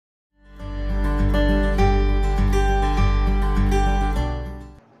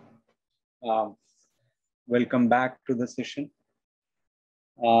Um, Welcome back to the session.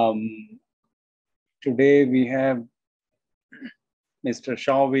 Today we have Mr.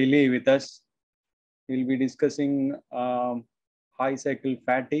 Shaw Wheely with us. We'll be discussing high cycle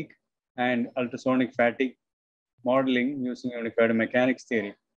fatigue and ultrasonic fatigue modeling using unified mechanics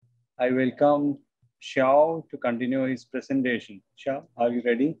theory. I welcome Shaw to continue his presentation. Shaw, are you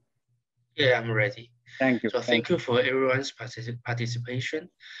ready? Yeah, I'm ready. Thank you. So thank you for everyone's participation.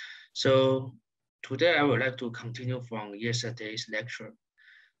 So today I would like to continue from yesterday's lecture.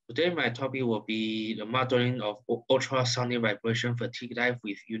 Today my topic will be the modeling of ultrasonic vibration fatigue life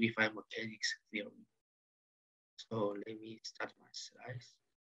with unified mechanics theory. So let me start my slides.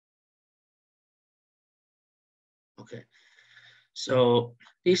 Okay. So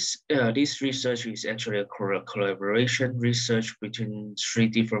this research is actually a collaboration research between 3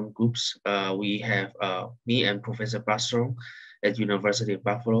 different groups. We have me and Professor Bastrong at University of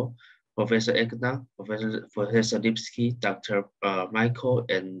Buffalo, Professor Egna, Professor Lipsky, Dr. Michael,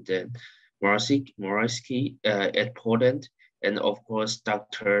 and then Moraski at Poland, and of course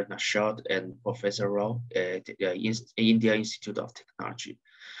Dr. Nashad and Professor Rao at the India Institute of Technology.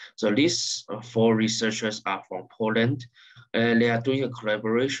 So these 4 researchers are from Poland. They are doing a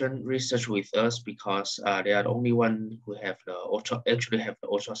collaboration research with us because they are the only one who have the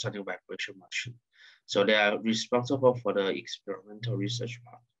ultrasonic vibration machine. So they are responsible for the experimental research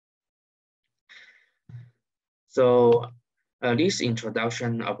part. So this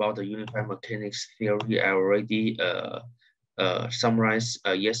introduction about the unified mechanics theory I already summarized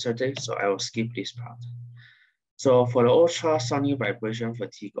yesterday, so I will skip this part. So for the ultrasonic vibration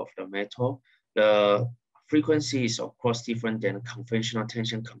fatigue of the metal, the frequency is of course different than conventional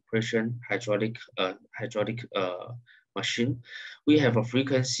tension compression hydraulic machine. We have a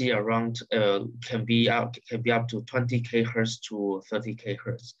frequency around can be up to 20 kHz to 30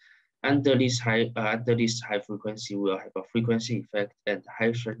 kHz. Under this high frequency, we'll have a frequency effect and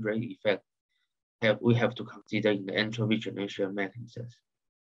high strength rate effect. We have to consider in the entropy generation mechanisms.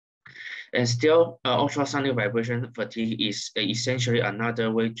 And still, ultrasonic vibration fatigue is essentially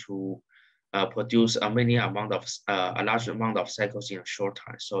another way to produce a large amount of cycles in a short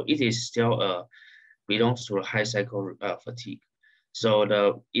time. So it is still belongs to a high cycle fatigue.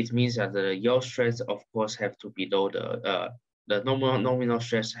 So it means that the yield stress, of course, have to be below the nominal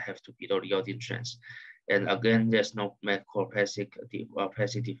stress have to be below the yielding stress. And again, there's no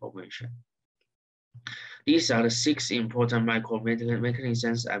macropacific deformation. These are the 6 important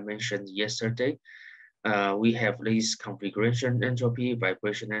mechanisms I mentioned yesterday. We have this configuration entropy,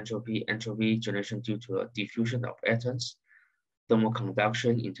 vibration entropy, entropy generation due to a diffusion of atoms, thermal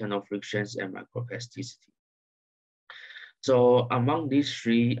conduction, internal frictions, and microplasticity. So among these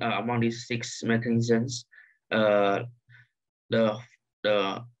 6 mechanisms, the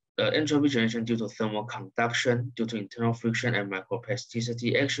entropy generation due to thermal conduction, due to internal friction and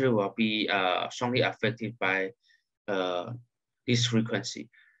microplasticity actually will be strongly affected by this frequency.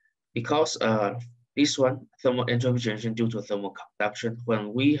 Because this one, thermal entropy generation due to thermal conduction,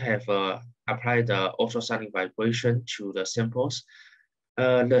 when we have applied the ultrasonic vibration to the samples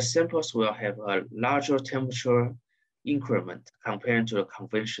will have a larger temperature increment compared to the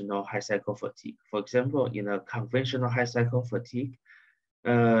conventional high cycle fatigue. For example, in a conventional high cycle fatigue,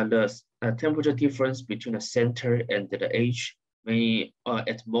 the temperature difference between the center and the edge may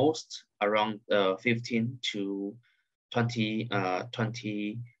at most around 15 to 20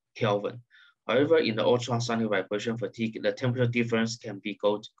 Kelvin. However, in the ultrasonic vibration fatigue, the temperature difference can be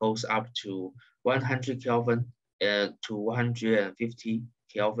goes up to 100 Kelvin to 150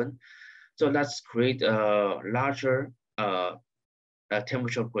 Kelvin. So that's create a larger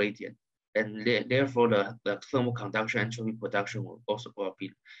temperature gradient. And therefore, the thermal conduction entropy production will also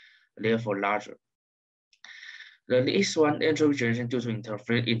be therefore larger. The next one, entropy generation due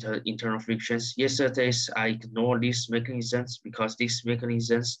to internal frictions. Yesterday, I ignored these mechanisms because these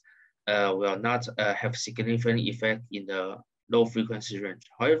mechanisms will not have significant effect in the low frequency range.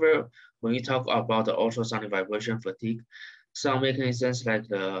 However, when you talk about the ultrasonic vibration fatigue, some mechanisms like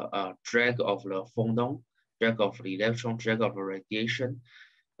the drag of the phonon, drag of the electron, drag of the radiation,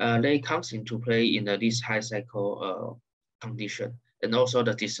 they comes into play in this high cycle condition. And also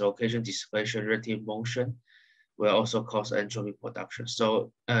the dislocation, displacement, relative motion will also cause entropy production.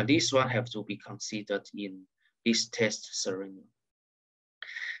 So this one have to be considered in this test scenario.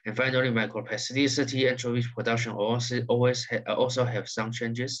 And finally, microplasticity entropy production also have some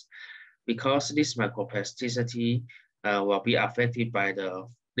changes because this microplasticity will be affected by there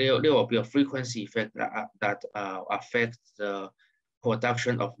will be a frequency effect that affects the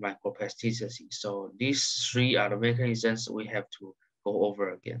production of microplasticity. So these 3 are the mechanisms we have to go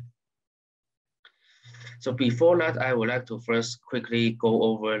over again. So before that, I would like to first quickly go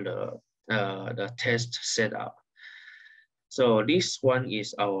over the test setup. So this one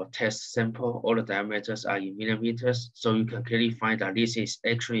is our test sample. All the diameters are in millimeters. So you can clearly find that this is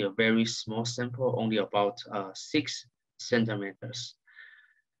actually a very small sample, only about 6 centimeters.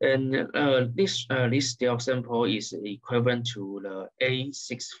 And this scale sample is equivalent to the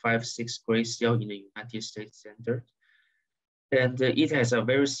A656 grade scale in the United States standard. And it has a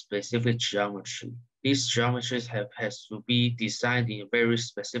very specific geometry. These geometries has to be designed in very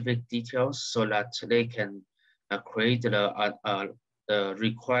specific details so that they can create the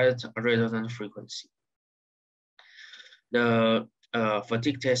required resonance frequency. The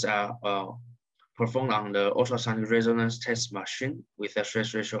fatigue tests are performed on the ultrasonic resonance test machine with a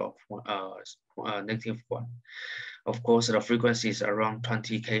stress ratio of -1. Of course, the frequency is around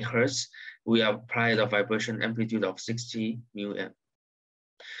 20 kHz. We apply the vibration amplitude of 60 μm.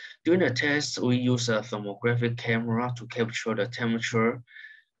 During the test, we use a thermographic camera to capture the temperature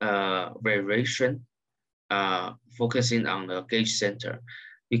variation, focusing on the gauge center.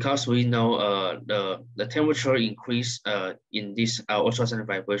 Because we know the temperature increase in this ultrasonic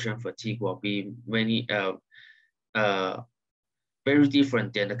vibration fatigue will be very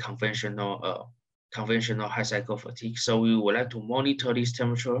different than the conventional high cycle fatigue. So we would like to monitor this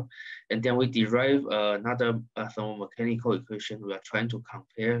temperature, and then we derive another thermomechanical equation. We are trying to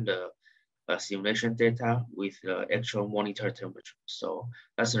compare the simulation data with the actual monitor temperature. So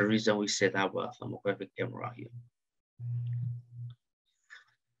that's the reason we set up a thermographic camera here.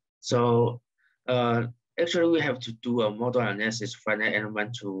 So actually we have to do a model analysis finite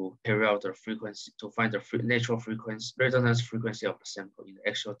element to carry out the frequency, to find the natural frequency, resonance frequency of the sample in the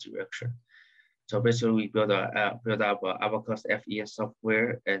actual direction. So basically we build up a Abacus FEM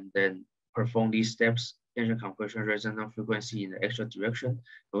software and then perform these steps, tension conversion resonance frequency in the actual direction.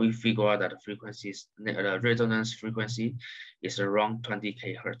 And we figure out that the frequencies, the resonance frequency is around 20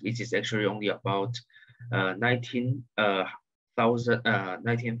 kHz. It is actually only about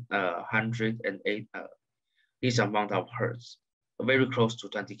 1908 this amount of hertz, very close to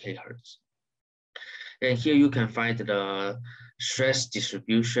 20 kHz. And here you can find the stress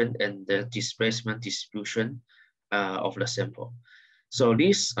distribution and the displacement distribution of the sample. So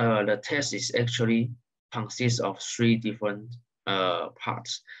this the test is actually consists of 3 different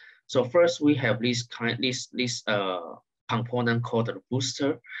parts. So first we have this component called the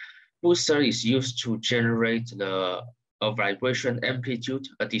booster. Booster is used to generate a vibration amplitude,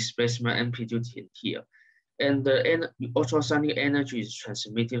 a displacement amplitude in here. And the ultrasonic energy is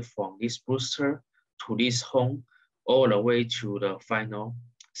transmitted from this booster to this home all the way to the final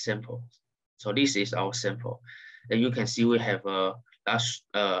sample. So this is our sample. And you can see we have a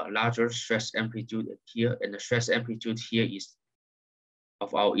larger stress amplitude here, and the stress amplitude here is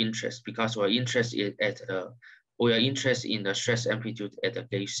of our interest because we are interested in the stress amplitude at the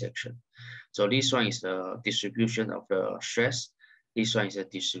gauge section. So this one is the distribution of the stress. This one is the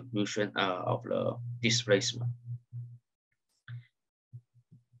distribution of the displacement.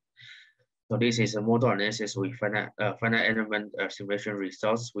 So this is a model analysis with finite element simulation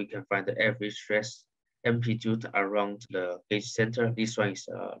results. We can find the average stress amplitude around the gauge center. This one is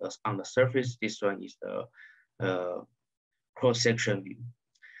on the surface. This one is the cross-section view.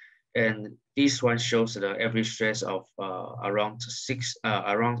 And this one shows the average stress of around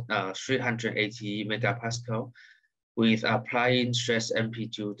 380 megapascal with applying stress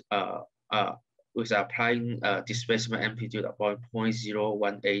amplitude with applying displacement amplitude about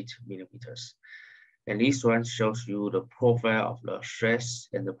 0.018 millimeters. And this one shows you the profile of the stress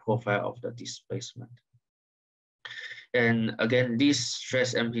and the profile of the displacement. And again, this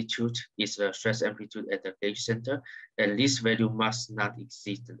stress amplitude is the stress amplitude at the gauge center, and this value must not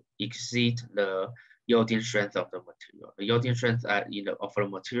exceed the yielding strength of the material. The yielding strength of the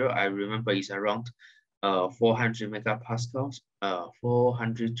material, I remember, is around 400 megapascals,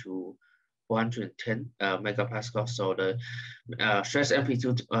 400 to 410 megapascals. So the stress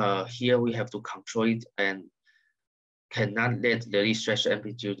amplitude here we have to control it and cannot let the stress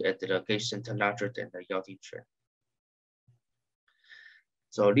amplitude at the gauge center larger than the yielding strength.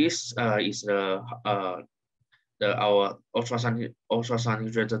 So this is our ultrasonic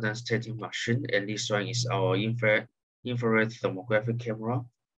resonance testing machine, and this one is our infrared thermographic camera.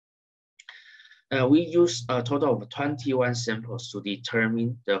 We use a total of 21 samples to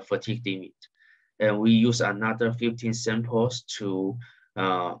determine the fatigue limit, and we use another 15 samples to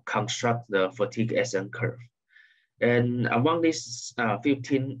construct the fatigue SN curve. And among these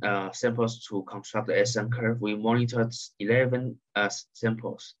 15 samples to construct the SN curve, we monitored 11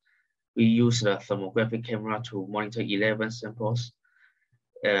 samples. We use the thermographic camera to monitor 11 samples.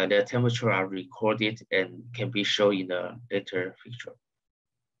 their temperature are recorded and can be shown in the later picture.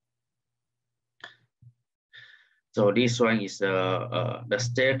 So this one is the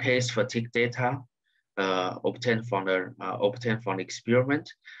staircase fatigue data obtained from the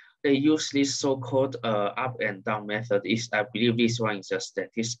experiment. They use this so-called up and down method. I believe this one is a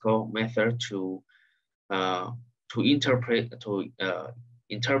statistical method to interpret the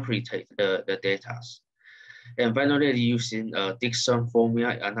data. And finally, using Dixon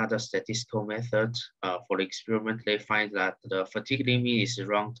formula, another statistical method for the experiment, they find that the fatigue limit is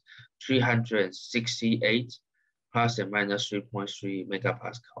around 368 plus and minus 3.3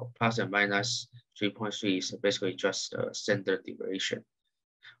 megapascal. Plus and minus 3.3 is basically just a standard deviation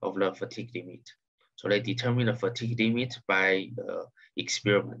of the fatigue limit. So they determine the fatigue limit by the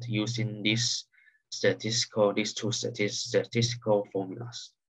experiment using these two statistical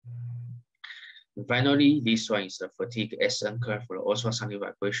formulas. And finally, this one is the fatigue SN curve for the ultrasonic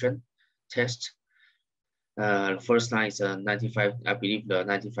vibration test. First line is a 95, I believe the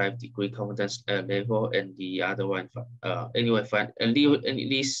 95-degree confidence level, and the other one, anyway,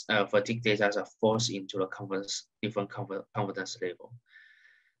 these fatigue data are forced into the different confidence level.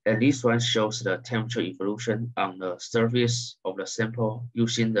 And this one shows the temperature evolution on the surface of the sample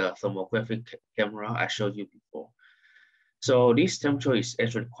using the thermographic camera I showed you before. So this temperature is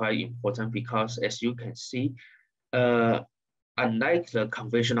actually quite important because, as you can see, unlike the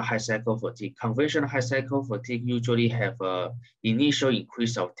conventional high cycle fatigue usually have an initial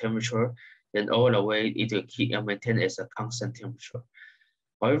increase of temperature, and all the way it will keep maintained as a constant temperature.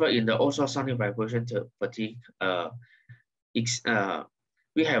 However, in the ultrasonic vibration fatigue,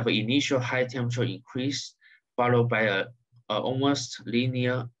 we have an initial high temperature increase followed by a almost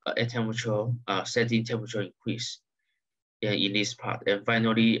linear temperature steady temperature increase in this part, and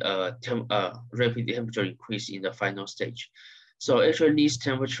finally rapid temperature increase in the final stage. So actually, this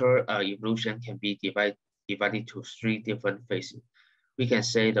temperature evolution can be divided to 3 different phases. We can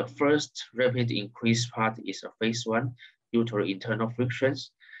say the first rapid increase part is a phase 1 due to internal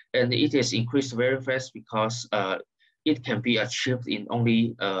frictions, and it is increased very fast because it can be achieved in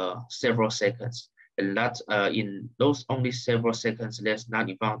only several seconds. And that in those only several seconds, there's not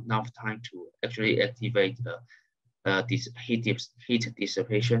enough time to actually activate this heat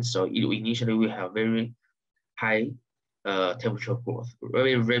dissipation. So initially we have very high temperature growth,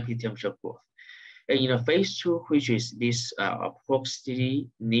 very rapid temperature growth. And in a phase 2, which is this approximately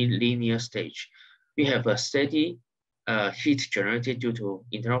linear stage, we have a steady heat generated due to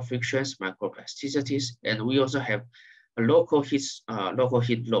internal frictions, microplasticities, and we also have a local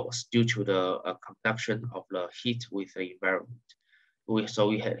heat loss due to the conduction of the heat with the environment. So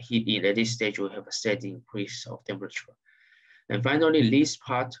we have heat at this stage, we have a steady increase of temperature. And finally, this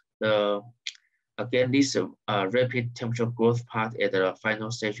part, again, this rapid temperature growth part at the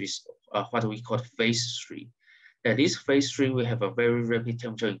final stage is what we call phase 3. At this phase 3, we have a very rapid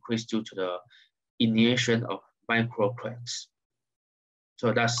temperature increase due to the initiation of micro cracks.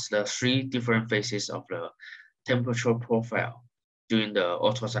 So that's the 3 different phases of the temperature profile during the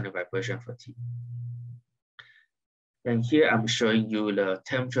ultrasonic vibration fatigue. And here I'm showing you the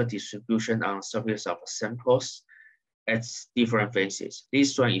temperature distribution on the surface of samples at different phases.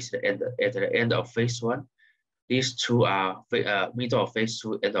 This one is at the end of phase 1. These two are middle of phase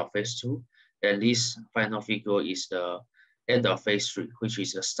 2, end of phase 2. And this final figure is the end of phase 3, which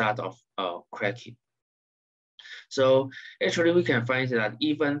is the start of cracking. So actually, we can find that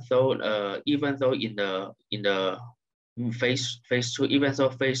even though in the phase 2, even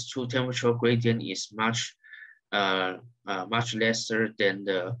though phase 2 temperature gradient is much lesser than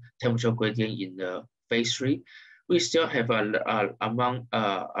the temperature gradient in the phase 3, we still have around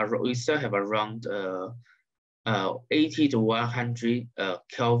 80 to 100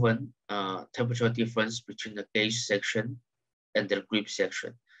 Kelvin temperature difference between the gauge section and the grip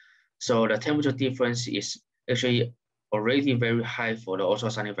section. So the temperature difference is actually already very high for the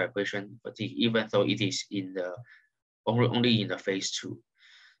ultrasonic vibration fatigue, even though it is in the only in the phase 2.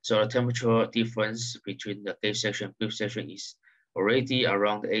 So the temperature difference between the gauge section and grip section is already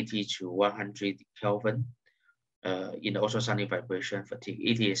around 80 to 100 Kelvin in the ultrasonic vibration fatigue.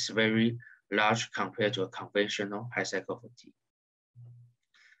 It is very large compared to a conventional high cycle fatigue.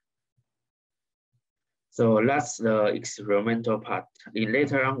 So that's the experimental part.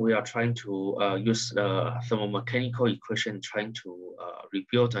 Later on, we are trying to use the thermomechanical equation, trying to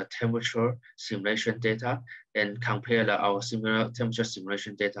rebuild the temperature simulation data and compare our similar temperature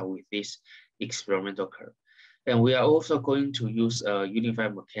simulation data with this experimental curve. And we are also going to use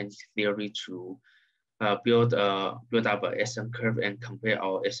unified mechanics theory to build up a SN curve and compare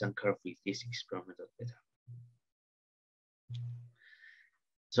our SN curve with this experimental data.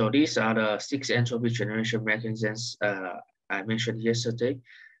 So these are the 6 entropy generation mechanisms I mentioned yesterday.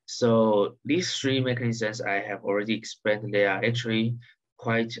 So these 3 mechanisms I have already explained. They are actually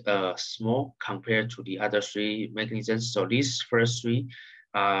quite small compared to the other 3 mechanisms. So these first 3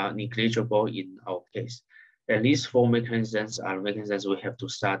 are negligible in our case. And these 4 mechanisms are mechanisms we have to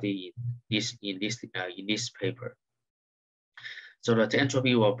study in this paper. So the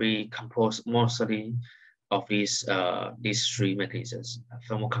entropy will be composed mostly of these 3 mechanisms: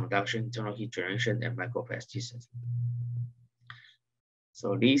 thermal conduction, internal heat generation, and microplasticity.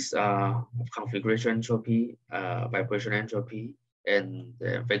 So these are configuration entropy, vibration entropy, and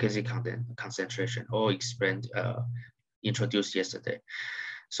vacancy concentration, all explained, introduced yesterday.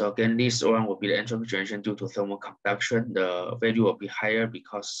 So again, this one will be the entropy generation due to thermal conduction. The value will be higher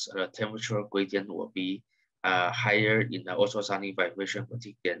because the temperature gradient will be higher in the ultrasonic vibration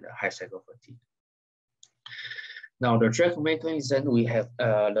fatigue than the high cycle fatigue. Now the drag mechanism, we have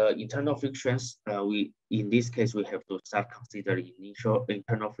the internal frictions. In this case, we have to start considering initial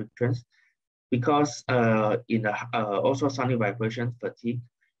internal frictions because in the ultrasonic vibration fatigue,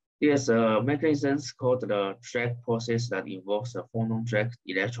 there's a mechanism called the drag process that involves the phonon drag,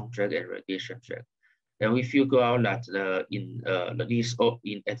 electron drag, and radiation drag. And we figure out that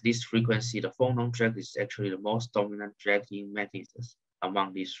at this frequency, the phonon drag is actually the most dominant dragging mechanism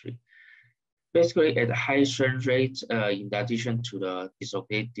among these 3. Basically, at a high strain rate, in addition to the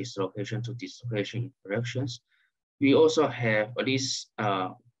dislocation to dislocation interactions, we also have these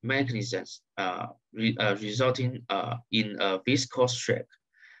mechanisms resulting in a viscous drag.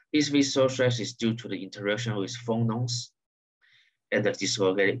 This viscous drag is due to the interaction with phonons and the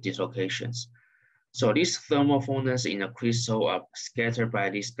dislocations. So these thermal phonons in a crystal are scattered by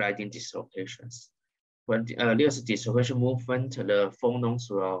these gliding dislocations. When there's a dislocation movement, the phonons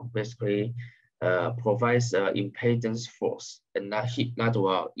will basically provides impedance force, and that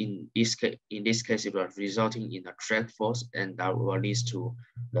will in this case it will resulting in a drag force, and that will lead to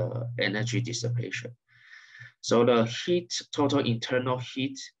the energy dissipation. So the total internal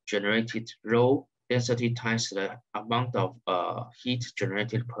heat generated rho density times the amount of heat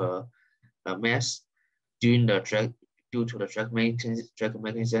generated per mass during the drag due to the drag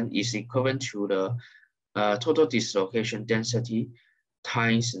mechanism is equivalent to the total dislocation density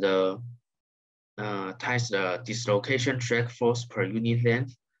times the dislocation drag force per unit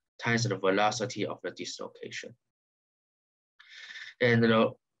length times the velocity of the dislocation. And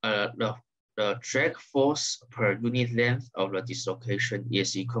the drag force per unit length of the dislocation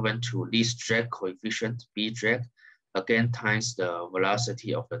is equivalent to this drag coefficient, B drag, again times the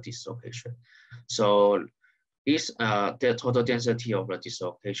velocity of the dislocation. So this the total density of the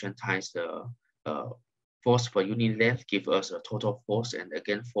dislocation times the force per unit length gives us a total force, and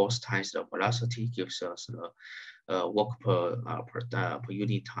again force times the velocity gives us the work per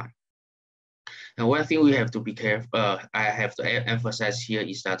unit time. And one thing we have to be careful, I have to emphasize here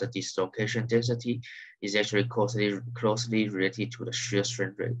is that the dislocation density is actually closely related to the shear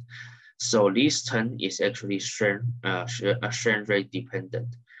strain rate. So this term is actually strain rate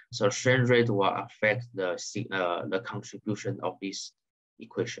dependent. So strain rate will affect the contribution of this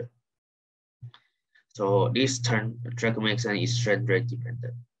equation. So this term, drag mechanism, is strain rate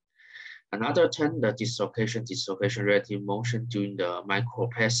dependent. Another term, the dislocation relative motion during the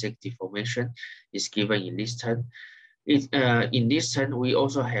microplastic deformation, is given in this term. In this term, we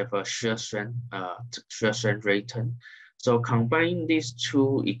also have a shear strain rate term. So combining these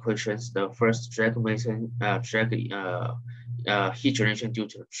 2 equations, the first drag mechanism, heat generation due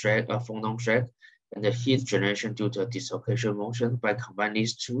to drag, phonon drag, and the heat generation due to dislocation motion, by combining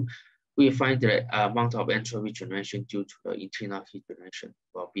these 2, we find the amount of entropy generation due to the internal heat generation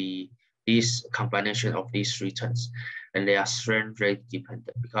will be this combination of these 3 terms, and they are strain rate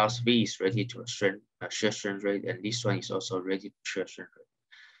dependent because V is related to a shear strain rate, and this one is also related to shear strain rate.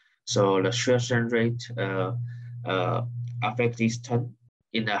 So the shear strain rate affect this term.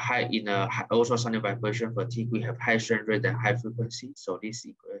 In a ultrasonic vibration fatigue, we have high strain rate and high frequency, so this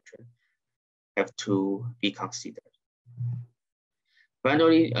equation have to be considered.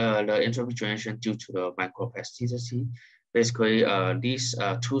 Finally, the entropy generation due to the microplasticity. Basically, these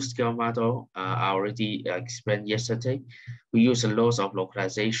 2-scale model I already explained yesterday. We use the laws of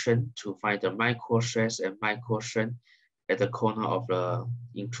localization to find the micro stress and micro strain at the corner of the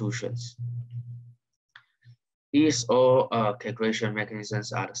inclusions. These all calculation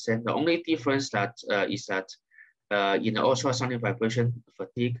mechanisms are the same. The only difference is that in the ultrasonic vibration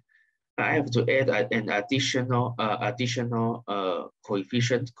fatigue, I have to add an additional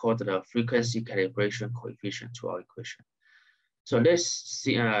coefficient called the frequency calibration coefficient to our equation. So let's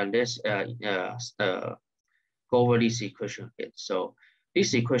see. Let's go over this equation again. So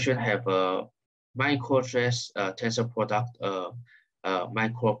This equation have a micro stress tensor product,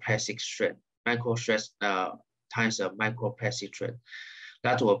 micro plastic strain, micro stress times a micro plastic strain.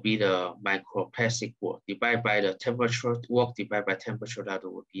 That will be the micro plastic work divided by the temperature work divided by temperature. That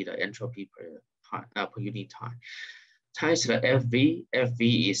will be the entropy per time, per unit time. Times the FV.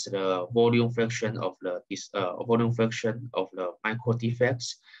 FV is the volume fraction of the micro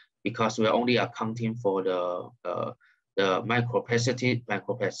defects, because we're only accounting for the microplasticity.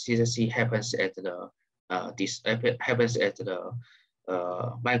 Microplasticity happens at the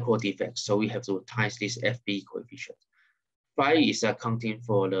micro defects. So we have to times this FV coefficient. Phi is accounting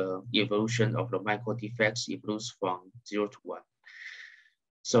for the evolution of the micro defects. It evolves from 0 to 1.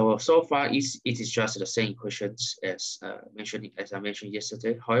 So far it is just the same equations as I mentioned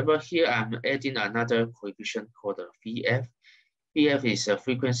yesterday. However, here I'm adding another coefficient called the VF. VF is a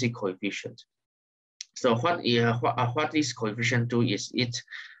frequency coefficient. So what this coefficient do is it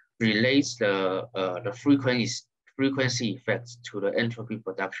relates the frequency effects to the entropy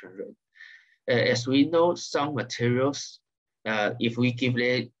production rate. As we know, some materials, if we give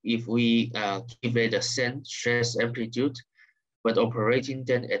it the same stress amplitude, but operating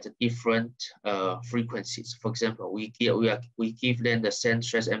them at different frequencies. For example, we give them the same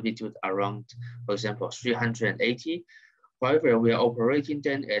stress amplitude around, for example, 380. However, we are operating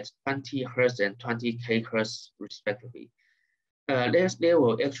them at 20 Hertz and 20 kHz respectively. There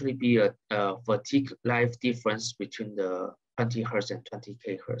will actually be a fatigue life difference between the 20 Hertz and 20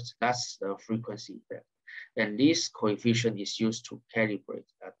 kHz. That's the frequency effect. And this coefficient is used to calibrate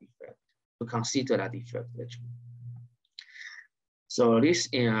that effect, to consider that effect actually. So this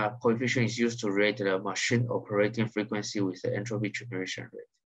coefficient is used to rate the machine operating frequency with the entropy generation rate.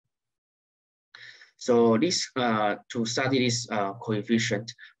 So this to study this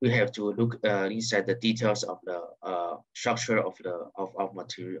coefficient, we have to look inside the details of the structure of our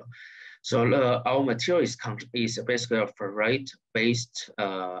material. So our material is basically a ferrite-based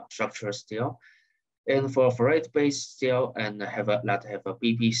structure steel. And for ferrite-based steel and have a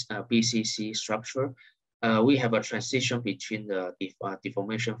BCC structure, we have a transition between the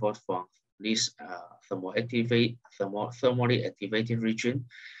deformation fault from this thermally activated region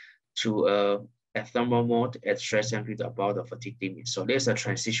to a thermal mode at stress amplitude above the fatigue limit. So there's a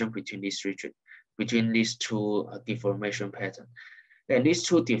transition between this region, between these two deformation patterns. And these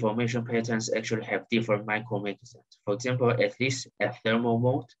two deformation patterns actually have different micromechanisms. For example, at least at thermal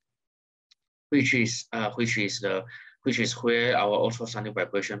mode, which is where our ultrasonic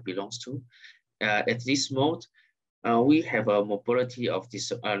vibration belongs to. At this mode, we have a mobility of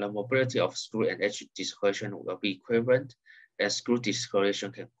the mobility of screw and edge dislocation will be equivalent, and screw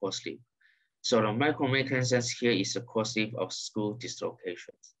dislocation can cause slip. So the micromechanisms here is the causative of screw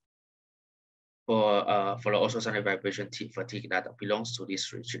dislocations for the ultrasonic vibration fatigue that belongs to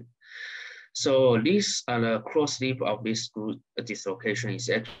this region. So this the cross slip of this screw dislocation is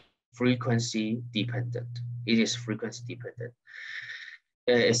actually frequency dependent. It is frequency dependent.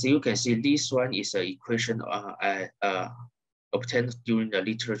 As you can see, this one is an equation obtained during the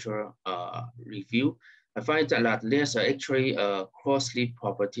literature review. I find that there's actually a cross-slip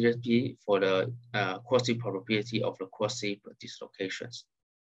probability for the cross-slip probability of the cross-slip dislocations,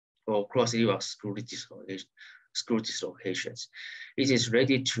 or cross-slip of screw dislocations. It is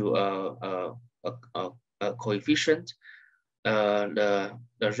related to a coefficient, the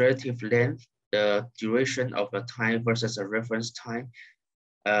relative length, the duration of the time versus the reference time,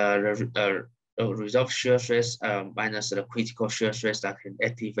 the resolved shear stress minus the critical shear stress that can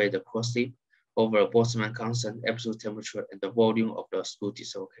activate the cross-slip over a Boltzmann constant, absolute temperature, and the volume of the screw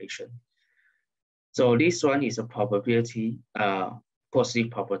dislocation. So this one is a probability,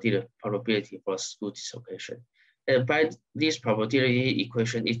 positive probability for screw dislocation. And by this probability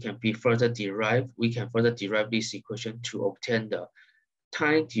equation, it can be further derived. We can further derive this equation to obtain the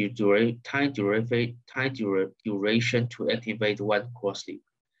time duration to activate one cross-slip.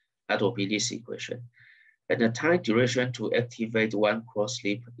 That will be this equation. And the time duration to activate one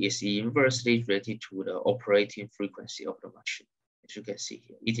cross-slip is inversely related to the operating frequency of the machine. As you can see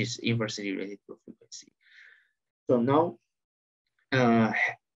here, it is inversely related to frequency. So now,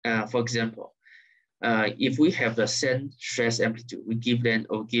 for example, if we have the same stress amplitude, we give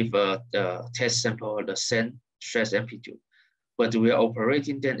the test sample the same stress amplitude, but we are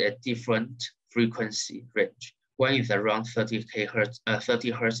operating them at different frequency range. One is around 30 Hertz,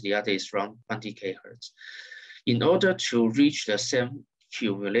 the other is around 20 kHz. In order to reach the same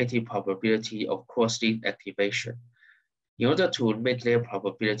cumulative probability of cross-slip activation, in order to make their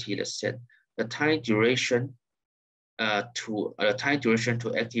probability the same, the time duration to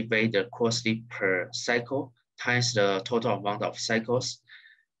activate the cross-slip per cycle times the total amount of cycles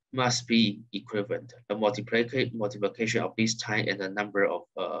must be equivalent. The multiplication of this time and the number of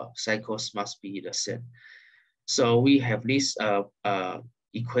cycles must be the same. So we have this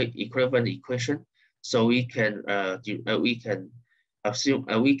equivalent equation. So we can obtain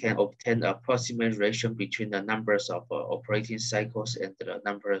a approximate relation between the numbers of operating cycles and the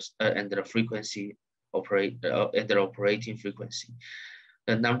numbers and the frequency and the operating frequency.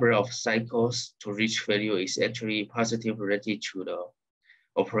 The number of cycles to reach value is actually positive related to the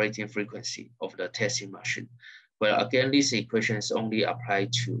operating frequency of the testing machine. But again, this equation is only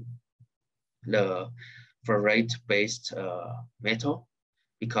applied to the flow rate-based method,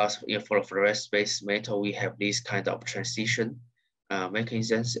 because for flow rate-based method, we have this kind of transition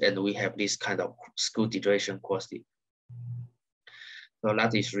mechanisms, and we have this kind of school duration quantity. So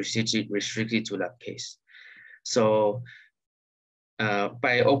that is restricted to that case. So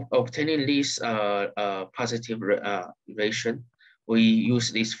by obtaining this positive relation, we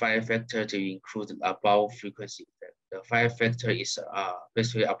use this fire factor to include above frequency effect. The fire factor is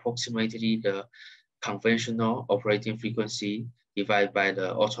basically approximately the conventional operating frequency divided by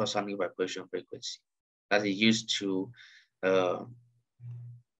the ultrasonic vibration frequency. That is used to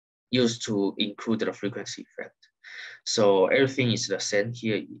include the frequency effect. So everything is the same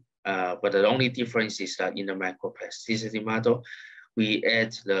here, but the only difference is that in the microplasticity model, we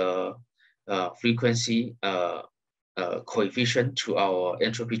add the frequency coefficient to our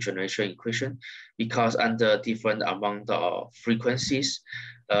entropy generation equation, because under different amount of frequencies,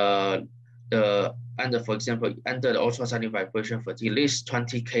 for example, under the ultrasonic vibration for at least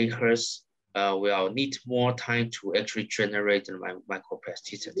 20 kHz, we'll need more time to actually generate the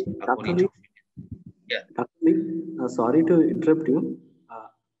microplasticity. Dr. Lee, yeah. Dr. Lee, sorry to interrupt you.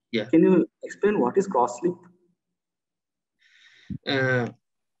 Yeah. Can you explain what is cross-slip?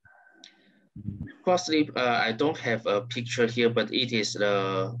 Cross-slip, I don't have a picture here, but it is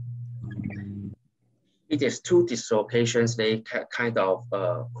two dislocations. They kind of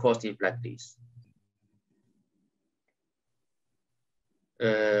cross-slip like this.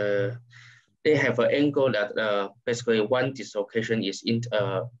 They have an angle that basically one dislocation is in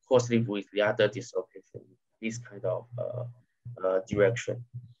cross-slip with the other dislocation. This kind of direction.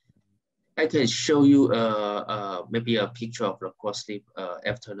 I can show you maybe a picture of the cross-slip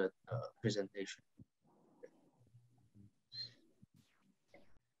after the presentation.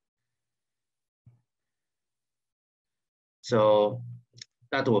 So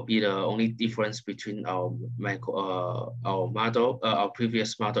that will be the only difference between our model, our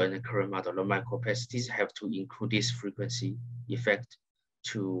previous model and the current model. The microplastics have to include this frequency effect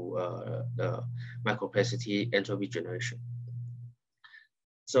to the microplasticity entropy generation.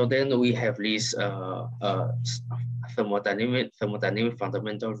 So then we have this thermodynamic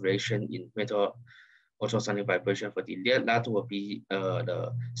fundamental relation in metal ultrasonic vibration for the that will be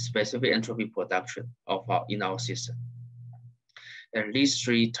the specific entropy production of in our system. And these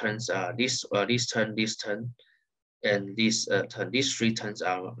three terms are this term, and this term. These three terms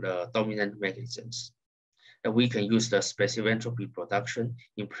are the dominant mechanisms. And we can use the specific entropy production,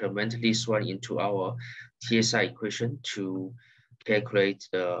 implement this one into our TSI equation to calculate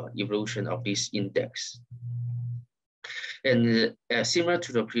the evolution of this index. And similar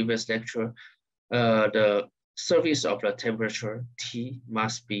to the previous lecture, the surface of the temperature T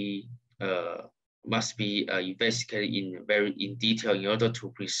must be investigated in detail in order to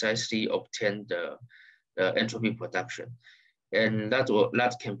precisely obtain the entropy production, and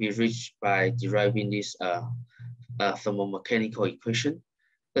that can be reached by deriving this thermomechanical equation.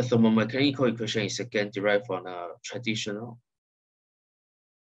 The thermomechanical equation is again derived from a traditional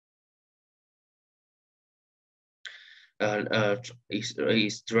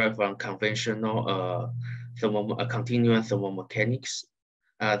is derived from conventional continuous thermomechanics,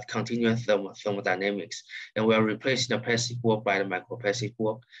 continuous thermodynamics, and we are replacing the passive work by the microplastic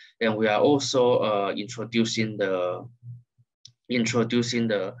work, and we are also introducing the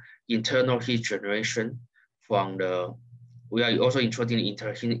internal heat generation from the. We are also introducing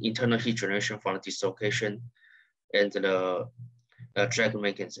internal heat generation from the dislocation and the drag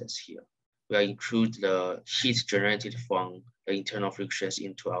mechanisms here. We will include the heat generated from the internal frictions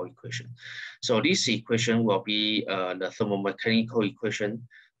into our equation. So this equation will be the thermomechanical equation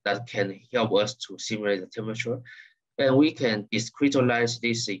that can help us to simulate the temperature. And we can discretize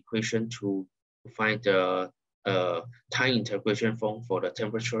this equation to find the time integration form for the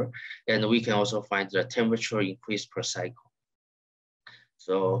temperature. And we can also find the temperature increase per cycle.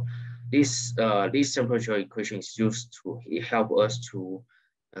 So this temperature equation is used to help us to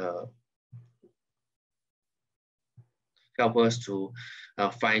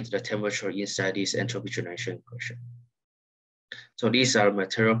find the temperature inside this entropy generation equation. So these are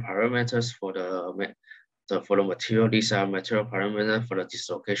material parameters for the material. These are material parameters for the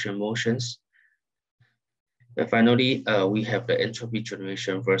dislocation motions. And finally, we have the entropy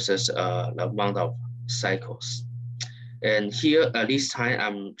generation versus the amount of cycles. And here, this time,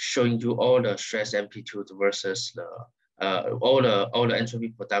 I'm showing you all the stress amplitude versus the all the entropy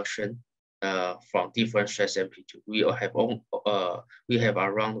production from different stress amplitude. We have around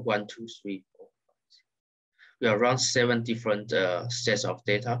 1, 2, 3, 4, 5. We are around 7 different sets of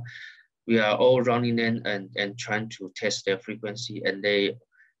data. We are all running in and trying to test their frequency, and they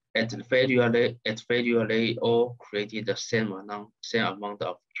at failure they all created the same amount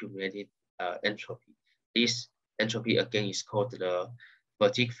of accumulated entropy. This entropy again is called the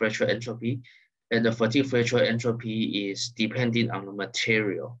fatigue threshold entropy, and the fatigue threshold entropy is depending on the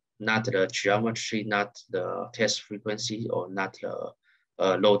material, not the geometry, not the test frequency, or not the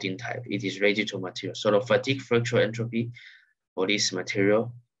loading type. It is related to material. So the fatigue threshold entropy for this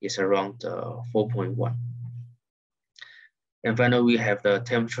material is around 4.1. And finally, we have the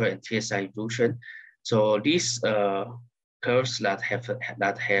temperature and TSI evolution. So these curves that have the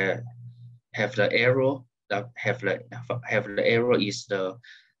arrow is the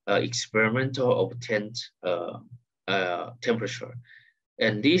experimental obtained temperature,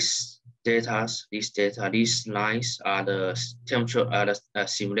 and these lines are the temperature,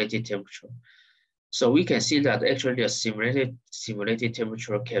 simulated temperature. So we can see that actually the simulated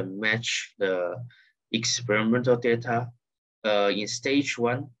temperature can match the experimental data in phase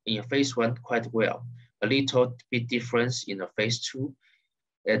one quite well. A little bit difference in the phase 2,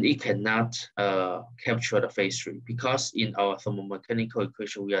 and it cannot capture the phase 3 because in our thermomechanical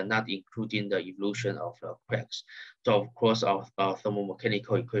equation we are not including the evolution of the cracks. So of course our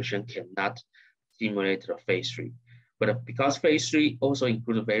thermomechanical equation cannot simulate the phase 3. But because phase 3 also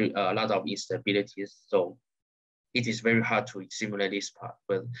includes a lot of instabilities, so it is very hard to simulate this part.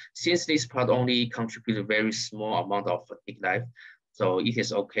 But since this part only contributes a very small amount of fatigue life, so it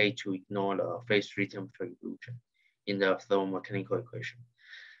is okay to ignore the phase 3 temperature evolution in the thermomechanical equation.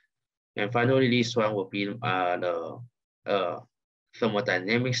 And finally, this one will be the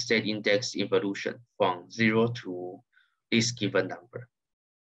thermodynamic state index evolution from 0 to this given number.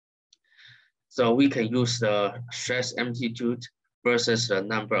 So we can use the stress amplitude versus the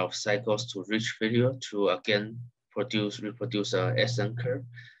number of cycles to reach failure to again reproduce a SN curve.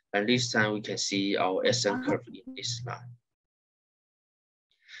 And this time we can see our SN curve in this line.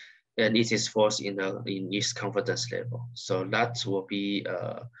 And it is forced in this confidence level. So that will be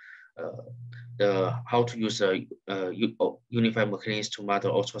how to use a unified mechanism to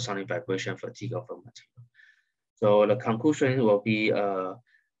model ultrasonic vibration fatigue of a material. So the conclusion will be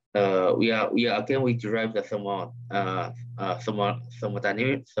we derive the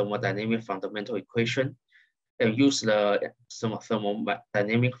thermodynamic fundamental equation and use the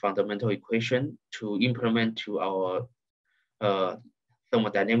thermodynamic fundamental equation to implement to our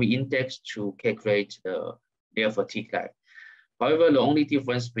thermodynamic index to calculate their fatigue life. However, the only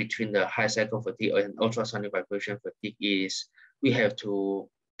difference between the high cycle fatigue and ultrasonic vibration fatigue is we have to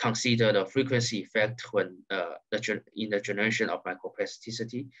consider the frequency effect when in the generation of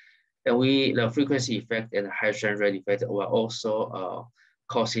microplasticity, and the frequency effect and the hydrogen rate effect will also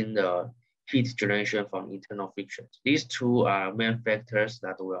causing the heat generation from internal friction. These two are main factors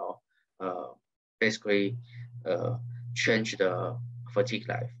that will basically change the fatigue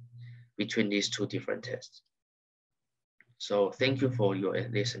life between these two different tests. So thank you for your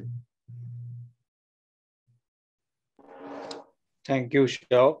listening. Thank you,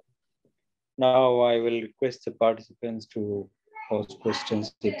 Xiao. Now I will request the participants to pose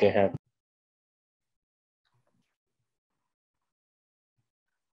questions if they have.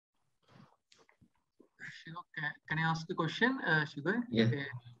 Can I ask the question, Shigoy? Yeah.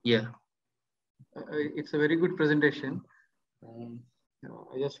 Yeah. It's a very good presentation.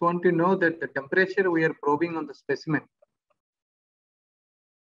 I just want to know that the temperature we are probing on the specimen,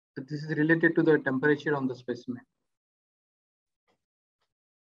 this is related to the temperature on the specimen.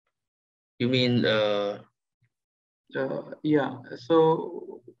 You mean? Yeah.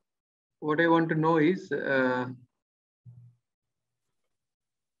 So what I want to know is.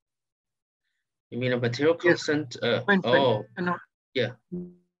 You mean a material constant? Yes. Fine. Oh, no. Yeah.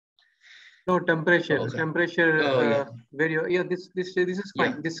 No, temperature. Oh, okay. Temperature. Yeah. This is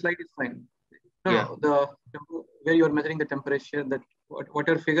fine. Yeah. This slide is fine. No, yeah. no, where you are measuring the temperature, that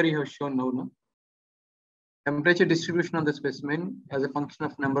whatever figure you have shown now, no? Temperature distribution on the specimen as a function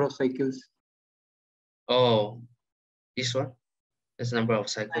of number of cycles. Oh, this one? This number of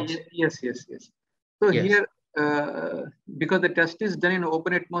cycles? Yes. So yes. Here, because the test is done in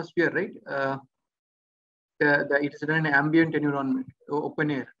open atmosphere, right? it is an ambient environment,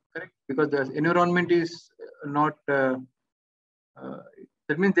 open air, correct? Because the environment is not, that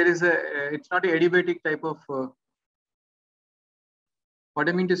means there is it's not a adiabatic type of, what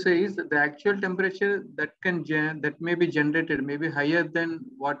I mean to say is that the actual temperature that may be generated may be higher than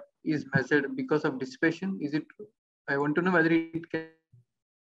what is measured because of dissipation. Is it true? I want to know whether it can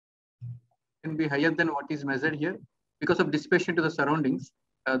be higher than what is measured here because of dissipation to the surroundings.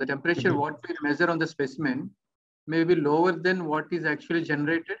 The temperature what we measure on the specimen may be lower than what is actually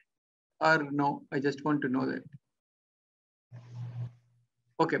generated, or no? I just want to know that.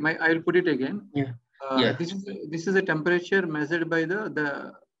 Okay, I will put it again. Yeah. This is a temperature measured by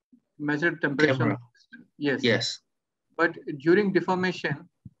the measured temperature. Camera. Yes. Yes. But during deformation,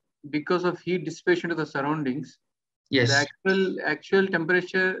 because of heat dissipation to the surroundings, Yes. the actual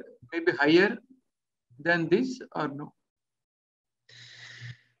temperature may be higher than this, or no?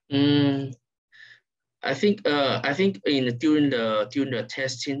 I think during the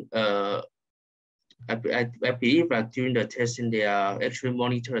testing, I believe that during the testing they are actually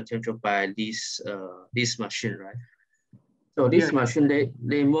monitor the temperature by this machine, right? So this machine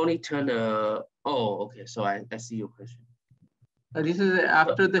they monitor the. Oh, okay. So I see your question. This is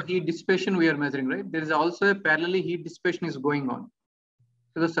after the heat dissipation we are measuring, right? There is also a parallel heat dissipation is going on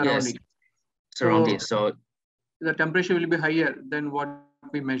to the surrounding. Yes. Surrounding. So the temperature will be higher than what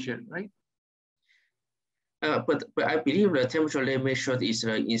we measured, right? But I believe the temperature they measured is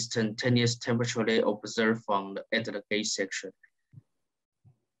the instantaneous temperature they observed at the gauge section.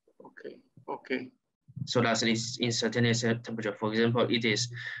 Okay. Okay. So that's this instantaneous temperature. For example, it is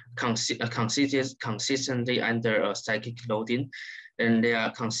consistently under a cyclic loading, and they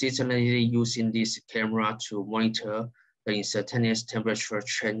are consistently using this camera to monitor the instantaneous temperature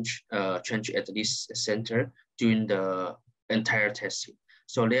change at this center during the entire testing.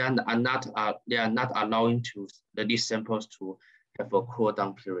 So they are not allowing these samples to have a cool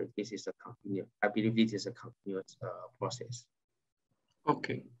down period. This is a continuous. I believe this is a continuous process.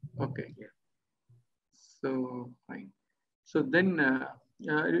 Okay. Okay. Yeah. So fine. So then,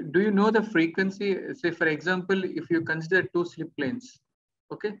 do you know the frequency? Say, for example, if you consider two slip planes,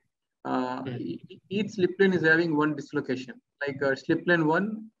 okay, each slip plane is having one dislocation, like slip plane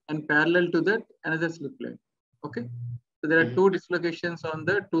 1, and parallel to that another slip plane. Okay, so there are two dislocations on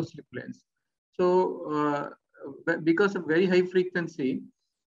the two slip planes. So because of very high frequency,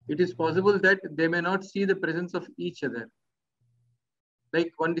 it is possible that they may not see the presence of each other.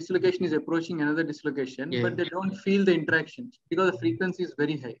 Like one dislocation is approaching another dislocation, but they don't feel the interactions because the frequency is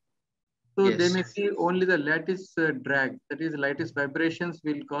very high. So they may see only the lattice drag, that is lattice vibrations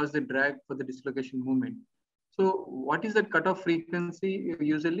will cause the drag for the dislocation movement. So what is the cutoff frequency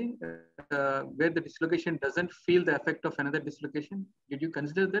usually where the dislocation doesn't feel the effect of another dislocation? Did you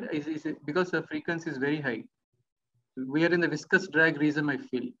consider that? Is it because the frequency is very high? We are in the viscous drag region, I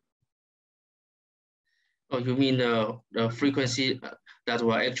feel. Oh, you mean the frequency that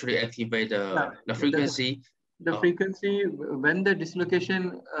will actually activate the frequency? The frequency when the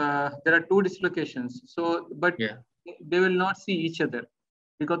dislocation, there are two dislocations. So, but they will not see each other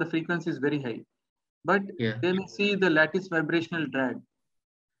because the frequency is very high. But they may see the lattice vibrational drag.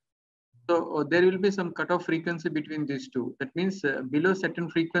 So there will be some cutoff frequency between these two. That means below certain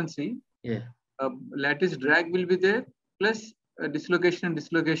frequency, lattice drag will be there, plus dislocation and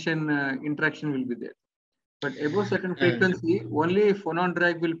dislocation interaction will be there. But above certain frequency, only phonon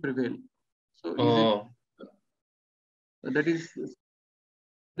drag will prevail. So that is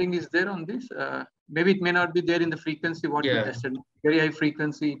something is there on this. Maybe it may not be there in the frequency what we tested. Very high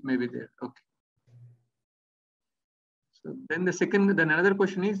frequency, it may be there. Okay. So then another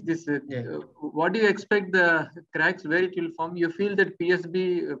question is this: what do you expect the cracks where it will form? You feel that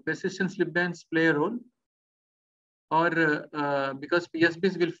PSB persistent slip bands play a role, or because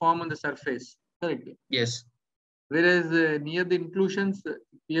PSBs will form on the surface, correct? Yes. Whereas near the inclusions,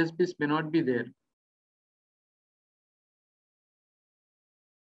 PSBs may not be there.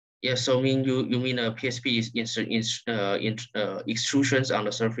 Yeah, so you mean PSB is extrusions on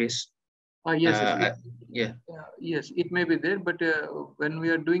the surface? Yes, it may be there, but when we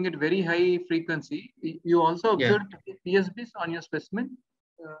are doing it very high frequency, you also observe PSBs on your specimen.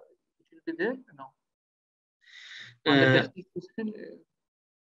 It will be there, no? On the testing specimen.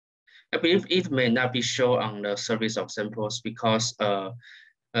 I believe it may not be shown on the surface of samples because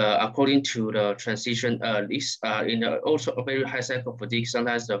according to the transition list, in also a very high cycle fatigue,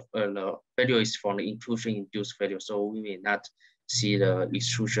 sometimes the failure is from the inclusion-induced failure, so we may not see the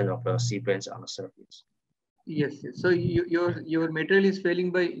extrusion of the sequence on the surface. Yes. So your material is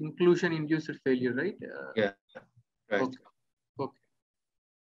failing by inclusion-induced failure, right? Yeah. Right. Okay.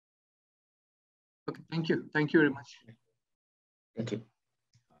 Okay, thank you. Thank you very much. Thank you.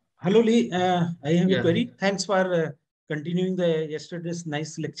 Hello, Lee. I have a Yeah. query. Thanks for continuing the yesterday's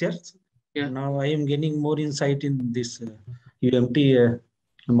nice lectures. Yeah. Now I am gaining more insight in this UMT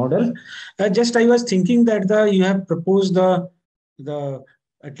model. Just I was thinking that you have proposed the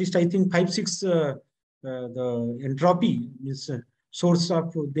at least I think 5-6 the entropy is source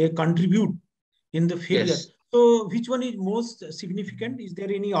of they contribute in the failure. Yes. So which one is most significant? Is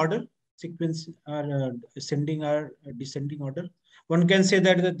there any order sequence or ascending or descending order? One can say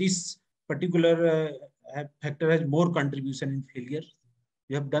that this particular factor has more contribution in failure.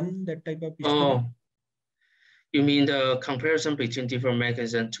 You have done that type of study? Oh, you mean the comparison between different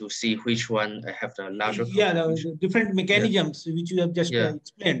mechanisms to see which one have the larger contribution? The different mechanisms which you have just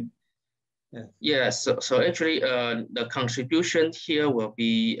explained. Yeah. So actually, the contribution here will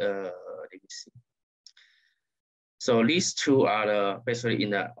be let me see. So these two are basically in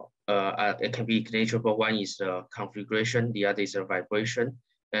the it can be negligible. One is the configuration, the other is the vibration,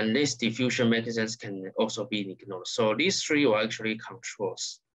 and these diffusion mechanisms can also be ignored. So these three will actually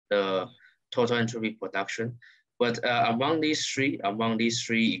controls the total entropy production. But among these three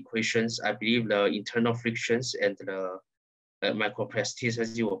equations, I believe the internal frictions and the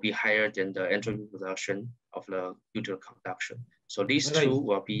microplasticity will be higher than the entropy production of the due to conduction. So these two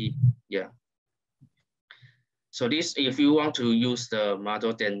will be, yeah. So this, if you want to use the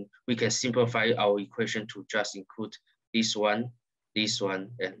model, then we can simplify our equation to just include this one,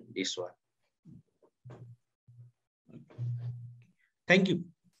 and this one. Thank you.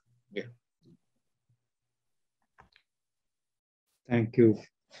 Yeah. Thank you,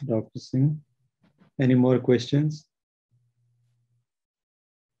 Dr. Singh. Any more questions?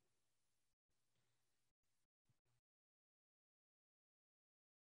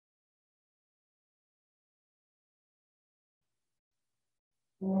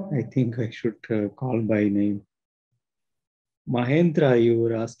 I think I should call by name. Mahendra, you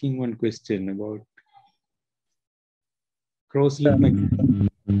were asking one question about cross-link mechanism.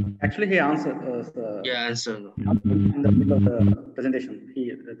 Actually, he answered. Yeah, answer. In the middle of the presentation,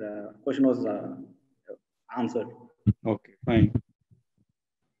 the question was answered. Okay, fine.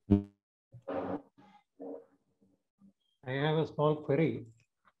 I have a small query.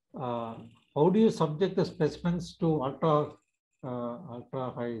 How do you subject the specimens to ultra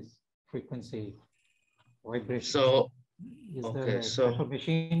high frequency vibration? So, is there a special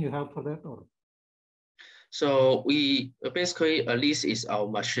machine you have for that, or? So we basically, this is our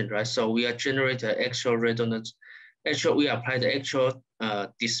machine, right? So we are generating actual resonance. We apply the actual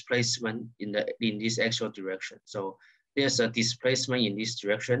displacement in this actual direction. So there's a displacement in this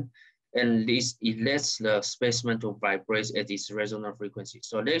direction, and it lets the specimen to vibrate at this resonant frequency.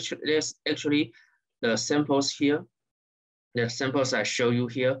 So there's actually the samples here. The samples I show you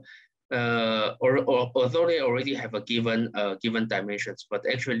here. Although they already have a given dimensions, but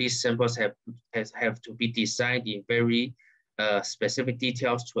actually these samples have to be designed in very specific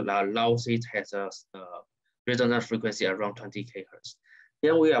details to allow it has a resonant frequency around 20 kHz.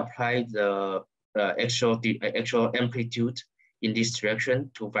 Then we apply the actual amplitude in this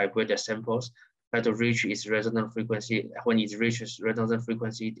direction to vibrate the samples, try to reach its resonant frequency. When it reaches resonant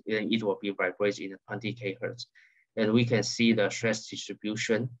frequency, then it will be vibrating in 20 kHz. And we can see the stress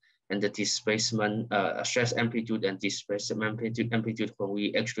distribution and the displacement, stress amplitude and displacement amplitude when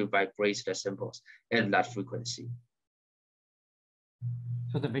we actually vibrate the samples at that frequency.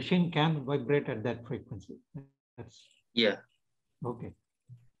 So the machine can vibrate at that frequency. That's yeah. Okay.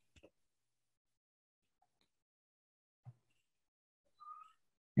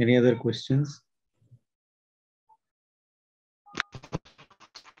 Any other questions?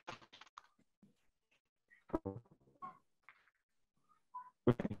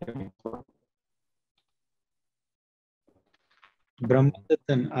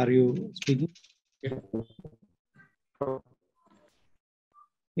 Brahmadatan, are you speaking? Yeah.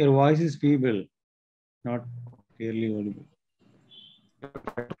 Your voice is feeble, not clearly audible.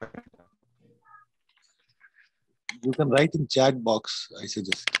 You can write in chat box, I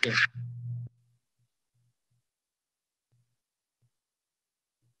suggest. Yeah.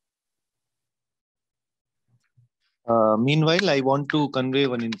 Meanwhile, I want to convey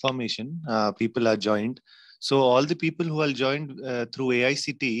one information. People are joined. So all the people who are joined through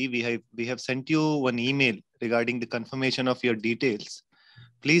AICTE, we have sent you one email regarding the confirmation of your details.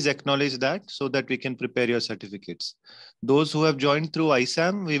 Please acknowledge that so that we can prepare your certificates. Those who have joined through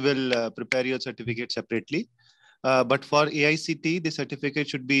ISAM, we will prepare your certificate separately. But for AICTE, the certificate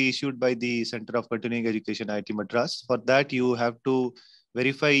should be issued by the Center of Continuing Education, IIT Madras. For that, you have to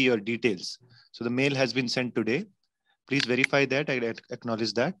verify your details. So the mail has been sent today. please verify that, I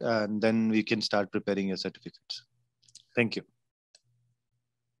acknowledge that, and then we can start preparing your certificates. Thank you.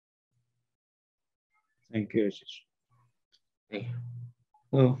 Thank you, Ashish. Thank you.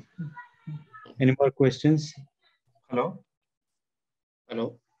 So, any more questions? Hello.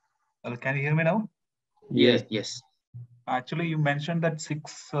 Hello? Can you hear me now? Yes, yes. Actually, you mentioned that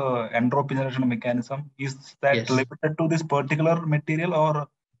 6 entropy generation mechanism. Is that Yes. limited to this particular material, or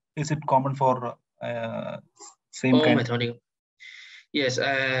is it common for same All kind? metallic. Yes,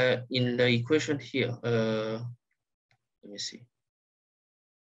 in the equation here, let me see.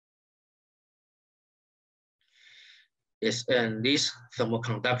 Yes, and this thermal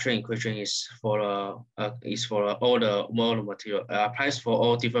conduction equation is for all the material, applies for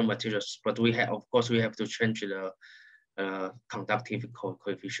all different materials. But we have, of course, we have to change the conductive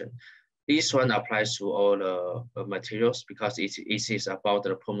coefficient. This one applies to all the materials because it is about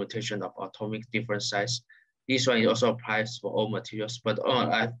the permutation of atomic different size. This one also applies for all materials, but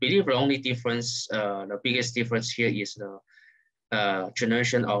I believe the only difference, the biggest difference here is the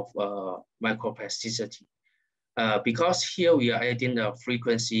generation of microplasticity. Because here we are adding the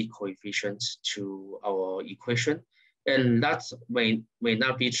frequency coefficients to our equation, and that may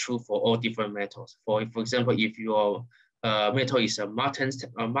not be true for all different metals. For example, if your metal is a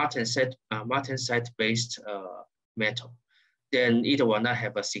martensite-based metal, then it will not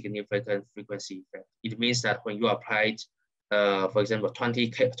have a significant frequency effect. It means that when you applied, for example,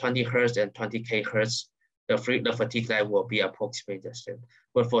 20 hertz and 20k hertz, the fatigue line will be approximately the same.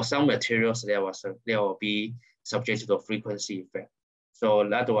 But for some materials, there will be subject to the frequency effect. So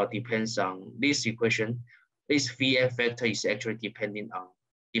that will depends on this equation. This VF factor is actually depending on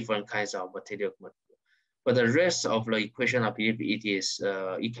different kinds of material. But the rest of the equation, I believe it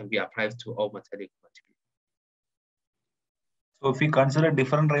can be applied to all metallic material. So if we consider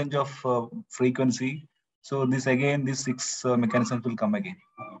different range of frequency, so this 6 mechanisms will come again.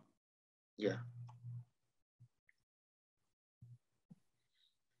 Yeah.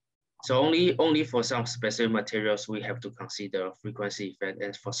 So only for some specific materials we have to consider frequency effect,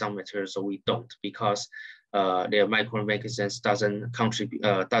 and for some materials we don't, because their micromechanisms doesn't contribute,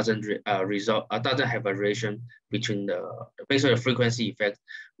 doesn't have a relation between basically the frequency effect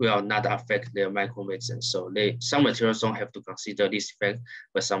will not affect their micromechanisms. So some materials don't have to consider this effect,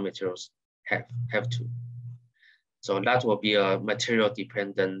 but some materials have to. So that will be a material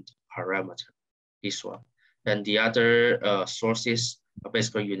dependent parameter, this one. And the other sources are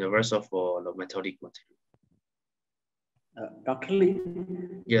basically universal for the metallic material. Dr. Lee?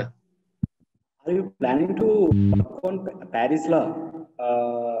 Yeah. Are you planning to work on Paris law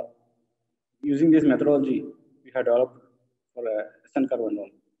using this methodology we have developed for SN curve and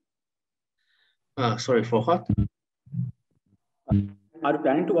all? Sorry, for what? Are you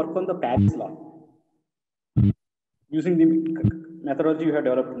planning to work on the Paris law using the methodology you have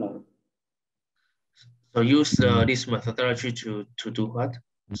developed now? So use this methodology to do what?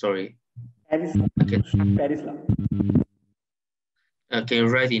 Sorry. Paris law. Can you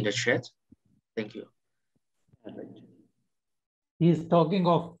write in the chat? Thank you. He is talking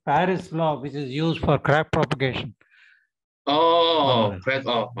of Paris law, which is used for crack propagation. Oh, crack.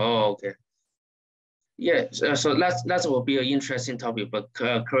 Oh, okay. Yeah, so that will be an interesting topic, but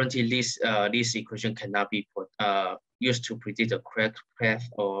currently this equation cannot be used to predict a crack path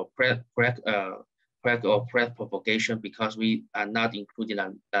or crack propagation, because we are not including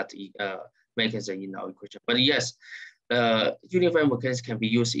that mechanism in our equation. But yes, uniform mechanisms can be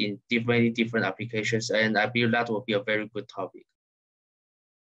used in different applications, and I believe that will be a very good topic.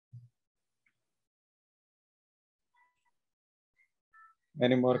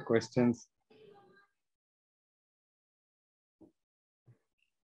 Any more questions?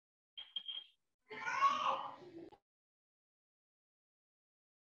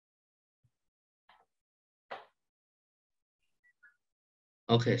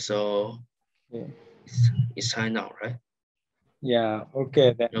 Okay, so yeah. It's time now, right? Yeah,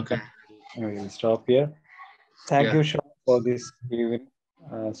 okay. Then okay. We will stop here. Thank you, Sean, for this evening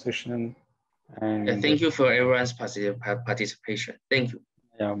session. And thank you for everyone's participation. Thank you.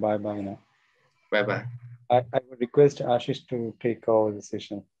 Yeah, bye-bye now. Bye-bye. I would request Ashish to take over the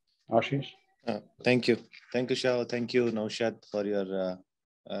session. Ashish? Thank you. Thank you, Shao. Thank you, Naushad, for your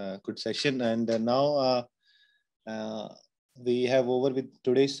good session. And now we have over with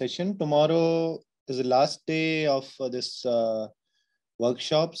today's session. Tomorrow is the last day of this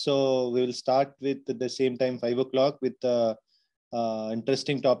workshop. So we will start with at the same time, 5 o'clock, with the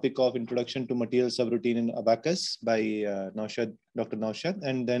interesting topic of Introduction to Material Subroutine in Abacus by Dr. Naushad.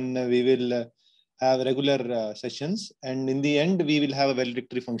 And then we will have regular sessions. And in the end, we will have a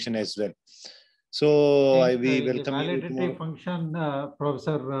valedictory function as well. So the we welcome you validatory tomorrow. function,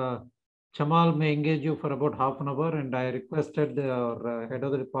 Professor Chamal may engage you for about half an hour, and I requested our head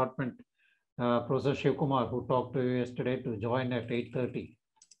of the department, Professor Shivkumar, who talked to you yesterday, to join at 8:30.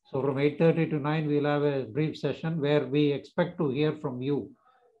 So from 8:30 to 9, we'll have a brief session where we expect to hear from you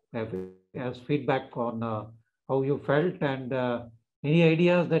as feedback on how you felt and any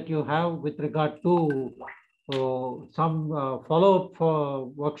ideas that you have with regard to some follow-up for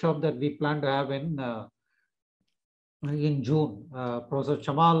workshop that we plan to have in June. Professor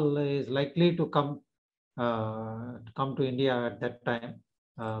Chamal is likely to come to India at that time.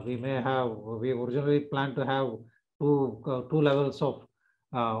 We originally planned to have two levels of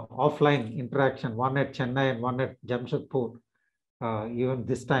offline interaction, one at Chennai and one at Jamshedpur, even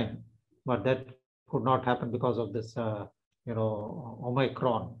this time, but that could not happen because of this,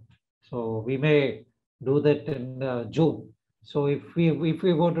 Omicron. So we may do that in June. So if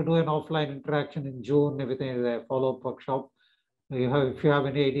we want to do an offline interaction in June, everything is a follow-up workshop. If you have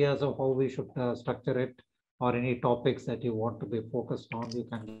any ideas of how we should structure it, or any topics that you want to be focused on, you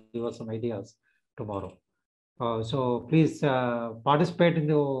can give us some ideas tomorrow. So please participate in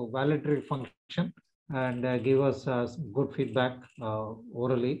the validatory function and give us good feedback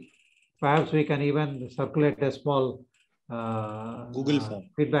orally. Perhaps we can even circulate a small Google form.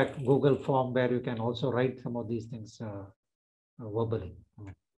 feedback Google form where you can also write some of these things verbally.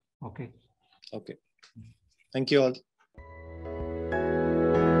 Okay. Okay. Thank you all.